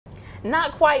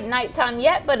Not quite nighttime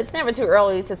yet, but it's never too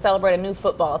early to celebrate a new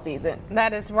football season.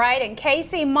 That is right, and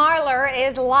Casey Marler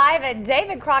is live at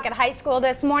David Crockett High School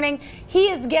this morning. He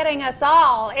is getting us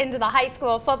all into the high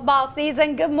school football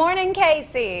season. Good morning,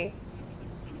 Casey.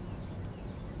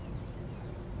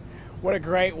 What a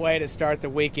great way to start the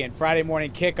weekend. Friday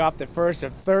morning kickoff, the first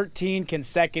of 13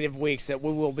 consecutive weeks that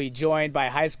we will be joined by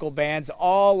high school bands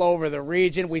all over the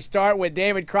region. We start with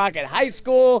David Crockett High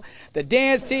School, the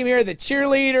dance team here, the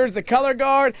cheerleaders, the color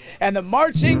guard, and the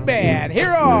marching band. Here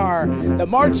are the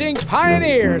Marching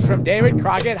Pioneers from David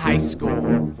Crockett High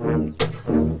School.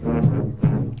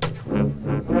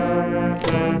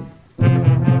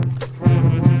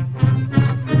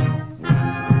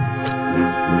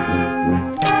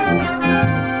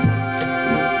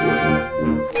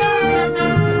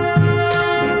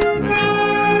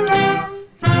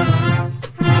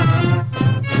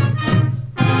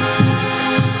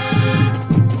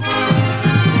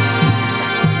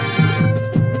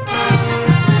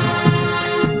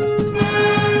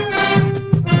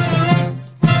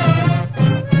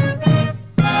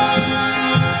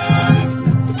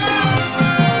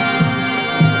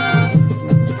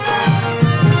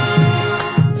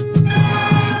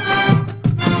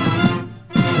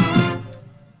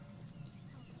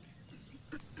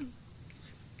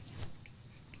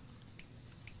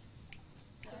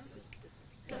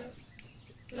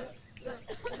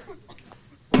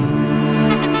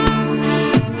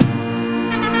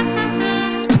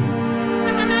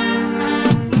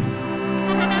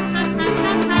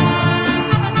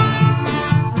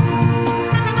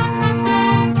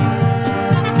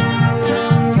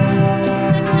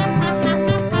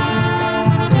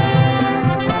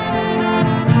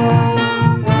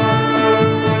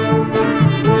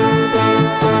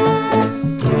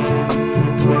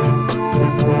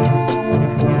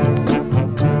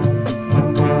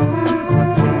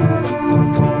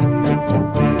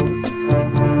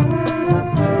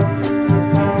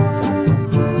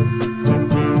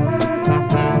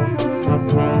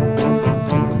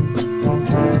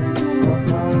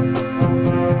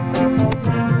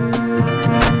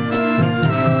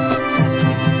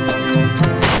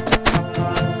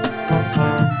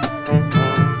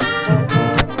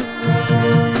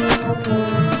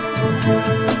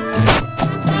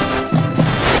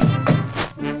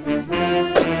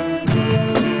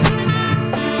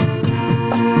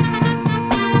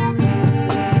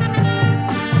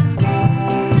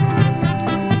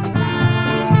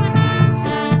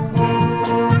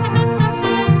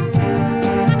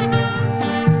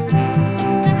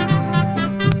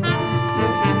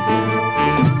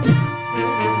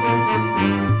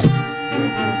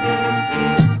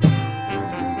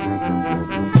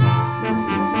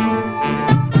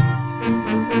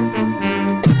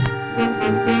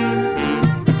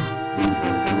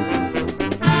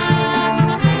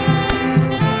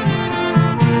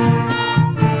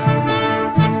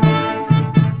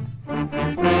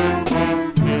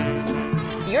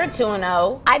 You're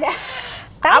 2-0. I know.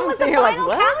 That was the final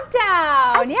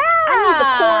countdown. Yeah. I need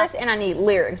the chorus and I need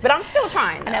lyrics, but I'm still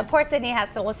trying. I know. Poor Sydney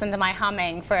has to listen to my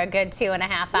humming for a good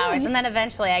 2.5 hours, and then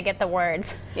eventually I get the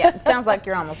words. Yeah, sounds like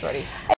you're almost ready.